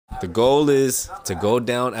The goal is to go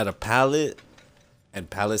down at a pallet and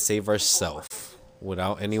pallet save ourselves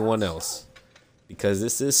without anyone else. Because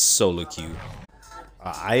this is solo queue.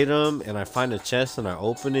 An item and I find a chest and I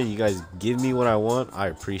open it. You guys give me what I want. I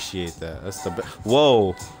appreciate that. That's the best.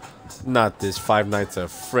 Whoa. Not this Five Nights at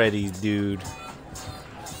Freddy's, dude.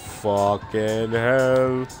 Fucking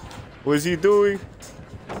hell. What is he doing?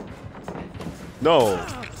 No.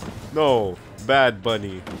 No. Bad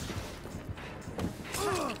Bunny.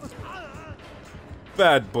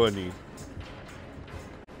 Bad Bunny.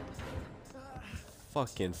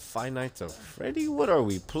 Fucking Five Nights at Freddy? What are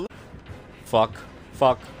we playing? Fuck.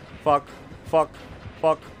 Fuck. Fuck. Fuck.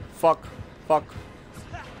 Fuck. Fuck. Fuck.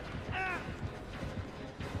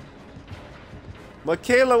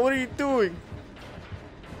 Michaela, what are you doing?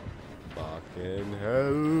 Fucking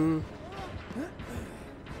hell.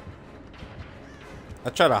 I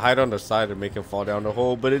tried to hide on the side and make him fall down the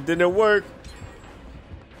hole, but it didn't work.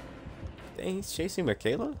 Dang, he's chasing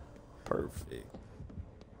Michaela? Perfect.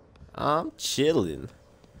 I'm chilling.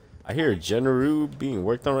 I hear Generu being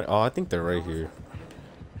worked on right. Oh, I think they're right here.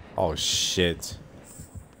 Oh, shit.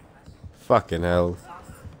 Fucking hell.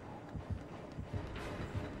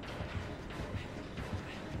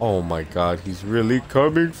 Oh my god, he's really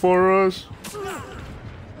coming for us.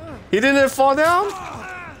 He didn't fall down?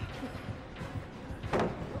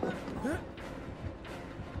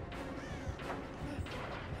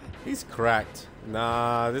 He's cracked.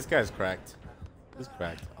 Nah, this guy's cracked. He's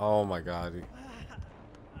cracked. Oh my god.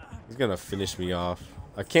 He's gonna finish me off.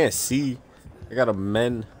 I can't see. I got a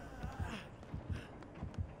men.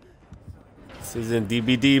 This isn't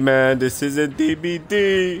DBD, man. This isn't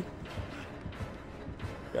DBD.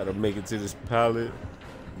 Gotta make it to this pallet.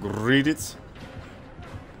 Greet it.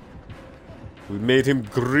 We made him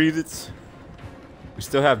greet it. We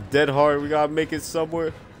still have Dead Heart. We gotta make it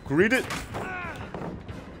somewhere. Greet it.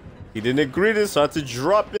 He didn't greet it, so I had to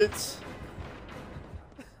drop it.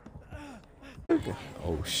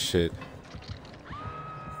 Oh shit.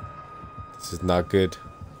 This is not good.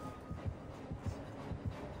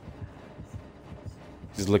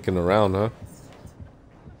 He's looking around, huh?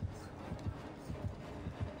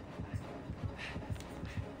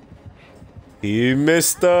 He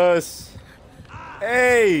missed us.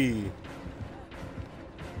 Hey.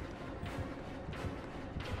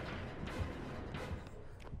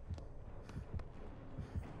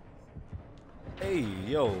 Hey,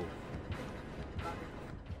 yo.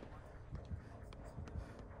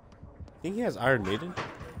 Think he has Iron Maiden?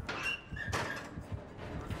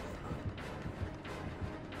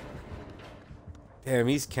 Damn,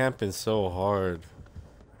 he's camping so hard.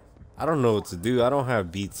 I don't know what to do. I don't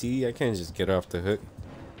have BT. I can't just get off the hook.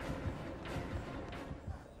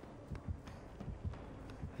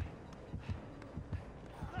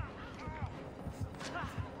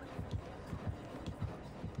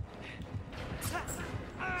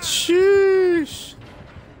 Sheesh.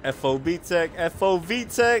 FOV tech.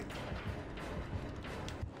 FOV tech.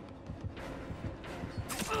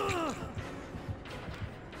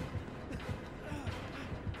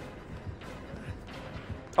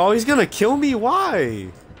 Oh, he's gonna kill me? Why?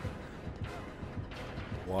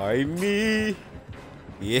 Why me?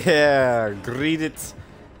 Yeah, greet it.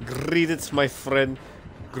 Greet it, my friend.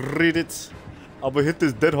 Greet it. I'm gonna hit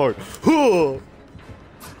this Dead Heart. Huh.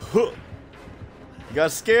 Huh. You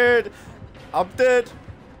got scared? I'm dead.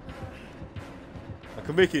 I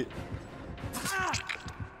can make it.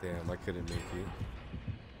 Damn, I couldn't make it.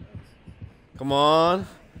 Come on.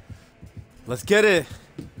 Let's get it.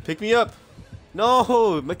 Pick me up.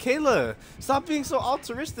 No, Michaela, stop being so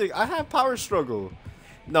altruistic. I have power struggle.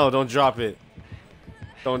 No, don't drop it.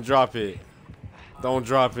 Don't drop it. Don't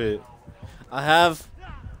drop it. I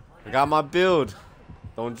got my build.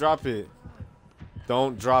 Don't drop it.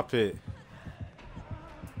 Don't drop it.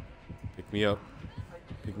 Pick me up.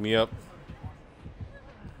 Pick me up.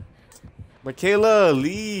 Michaela,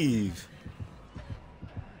 leave.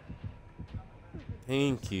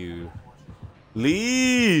 Thank you.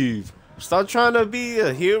 Leave. Stop trying to be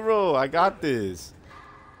a hero. I got this.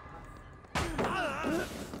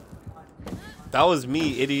 That was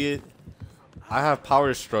me, idiot. I have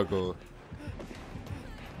power struggle.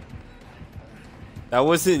 That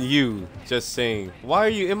wasn't you. Just saying. Why are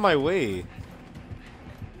you in my way?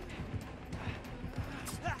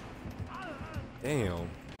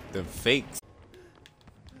 Damn. The fakes.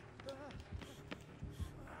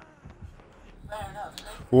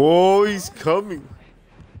 Whoa, he's coming.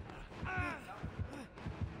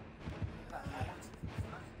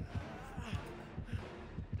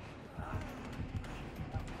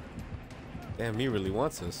 Damn, he really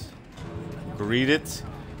wants us. Greet it.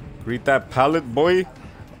 Greet that pallet, boy.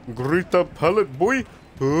 Greet the pellet, boy.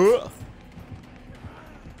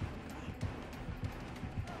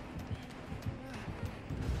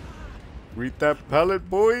 Greet that pellet,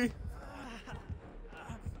 boy.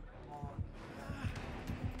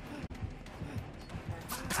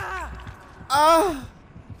 Ah!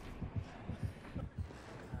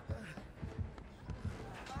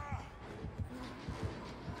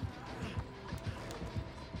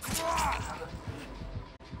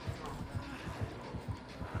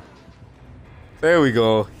 There we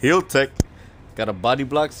go. Heal tech. Got a body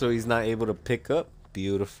block so he's not able to pick up.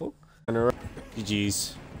 Beautiful.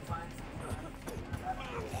 GG's.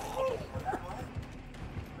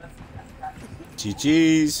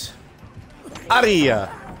 GG's. Aria.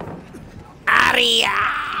 Aria.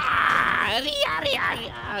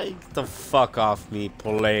 Get the fuck off me,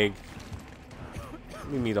 plague.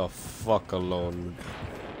 Leave me the fuck alone.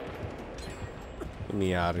 Get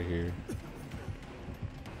me out of here.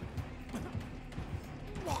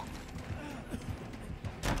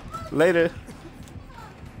 Later.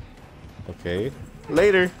 Okay.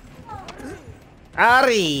 Later.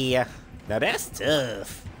 Aria. Now that's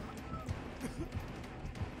tough.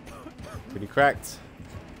 Pretty cracked.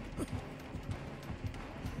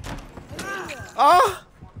 Oh!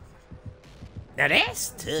 Now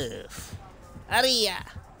that's tough. Aria.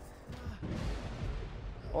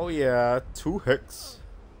 Oh yeah, 2 hex.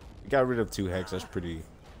 We got rid of 2 hex. That's pretty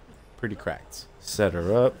cracked. Set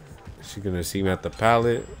her up. She's gonna see me at the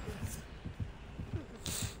pallet.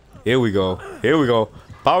 Here we go. Here we go.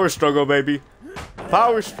 Power struggle, baby.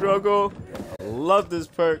 Power struggle. Love this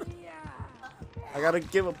perk. I gotta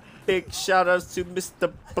give a big shout out to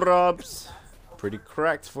Mr. Probs. Pretty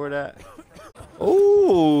cracked for that.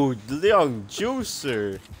 Oh, young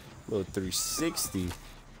juicer. Little 360.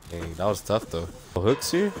 Dang, that was tough though.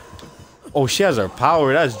 Hooks here. Oh, she has her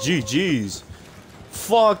power. That's GG's.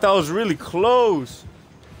 Fuck, that was really close.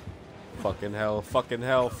 Fucking hell. Fucking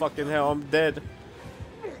hell. Fucking hell. I'm dead.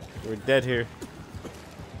 We're dead here.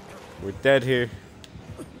 We're dead here.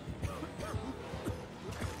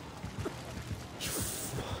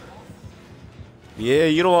 Yeah,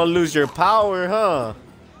 you don't want to lose your power, huh?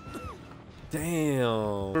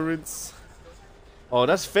 Damn. Oh,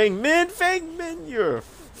 that's Feng Min. Feng Min, you're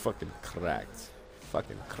fucking cracked.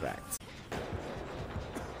 Fucking cracked.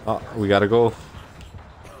 Oh, we gotta go.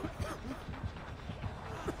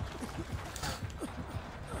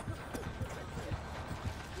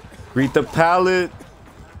 Greet the pallet.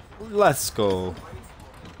 Let's go.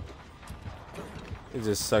 It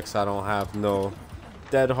just sucks I don't have no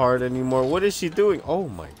dead heart anymore. What is she doing? Oh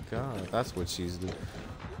my god, that's what she's doing.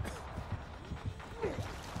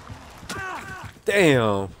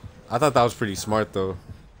 Damn. I thought that was pretty smart though.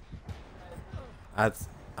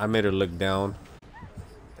 I made her look down.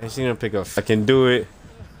 And she's gonna pick up. I can do it.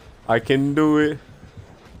 I can do it.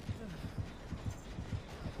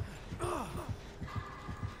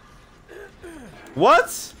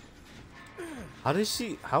 What? How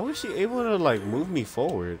was she able to like move me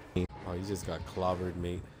forward? Oh, you just got clobbered,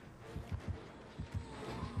 mate.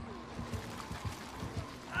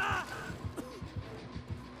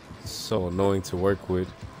 So annoying to work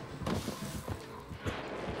with.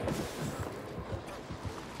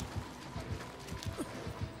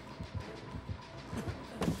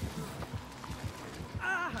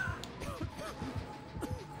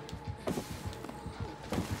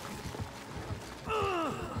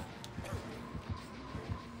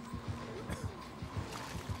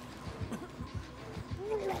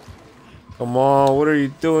 Come on, what are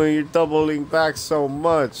you doing? You're doubling back so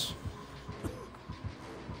much.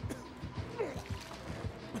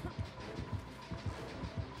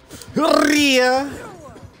 Ria!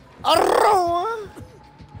 Aroa!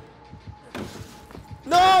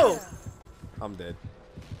 No! I'm dead.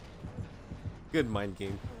 Good mind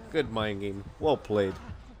game. Good mind game. Well played.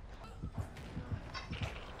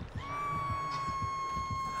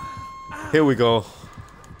 Here we go.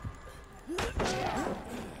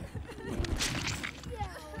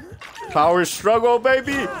 Power struggle,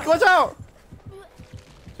 baby! Watch out!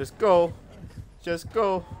 Just go. Just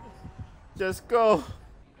go. Just go.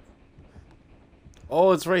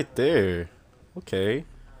 Oh, it's right there. Okay.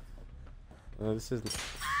 This isn't.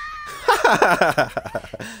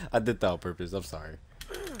 I did that on purpose. I'm sorry.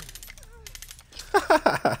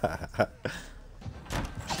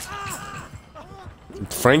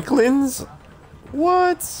 Franklin's?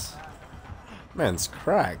 What? Man's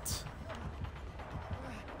cracked.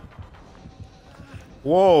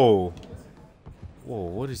 Whoa. Whoa,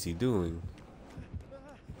 what is he doing?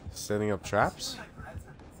 Setting up traps?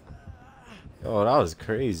 Oh, that was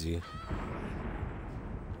crazy.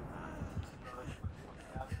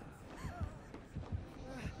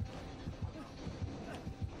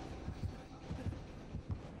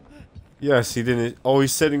 Yes, he didn't. Oh,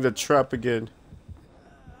 he's setting the trap again.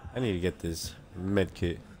 I need to get this med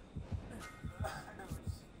kit.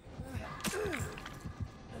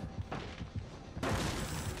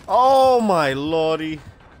 Oh my lordy.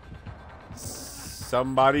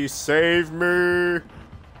 Somebody save me.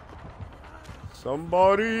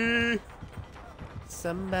 Somebody.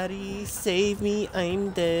 Somebody save me.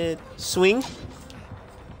 I'm dead. Swing.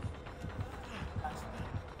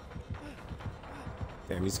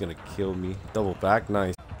 Damn, he's gonna kill me. Double back.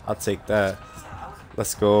 Nice. I'll take that.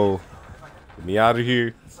 Let's go. Get me out of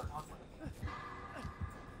here.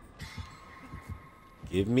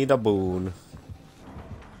 Give me the boon.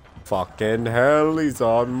 Fucking hell, he's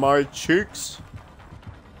on my cheeks.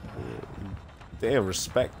 Damn,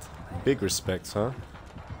 respect. Big respects, huh?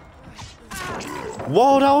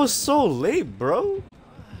 Whoa, that was so late, bro.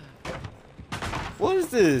 What is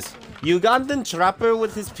this? Ugandan trapper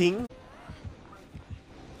with his ping?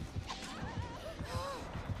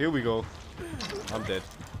 Here we go. I'm dead.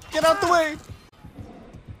 Get out the way!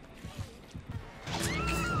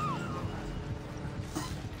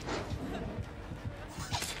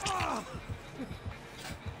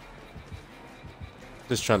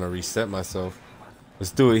 Just trying to reset myself.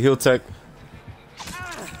 Let's do it. Heal tech.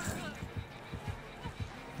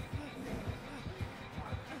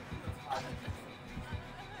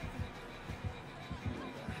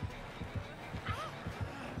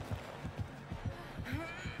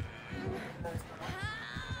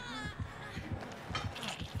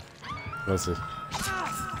 Let's see.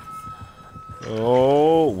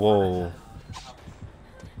 Oh, whoa.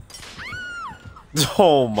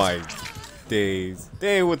 Oh my days.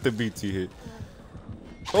 Dang, with the BT hit.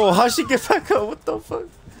 Oh, how'd she get back up? What the fuck?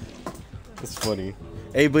 That's funny.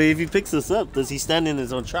 Hey, but if he picks us up, does he stand in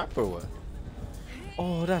his own trap or what?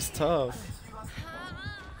 Oh, that's tough.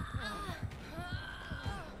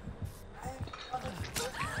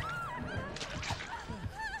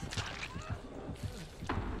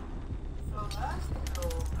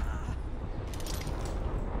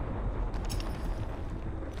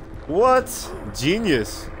 What?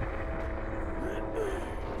 Genius.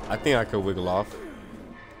 I think I could wiggle off.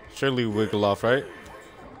 Surely wiggle off, right?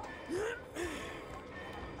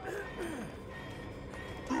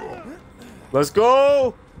 Let's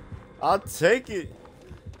go! I'll take it.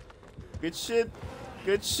 Good shit.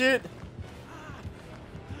 Good shit.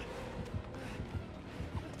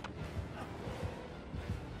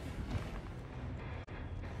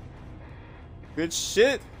 Good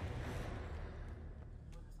shit.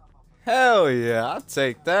 Hell yeah, I'll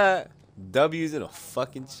take that. W's in a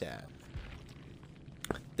fucking chat.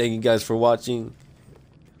 Thank you guys for watching.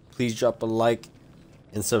 Please drop a like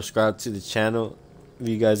and subscribe to the channel if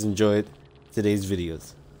you guys enjoyed today's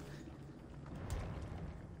videos.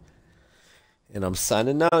 And I'm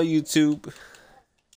signing out, YouTube.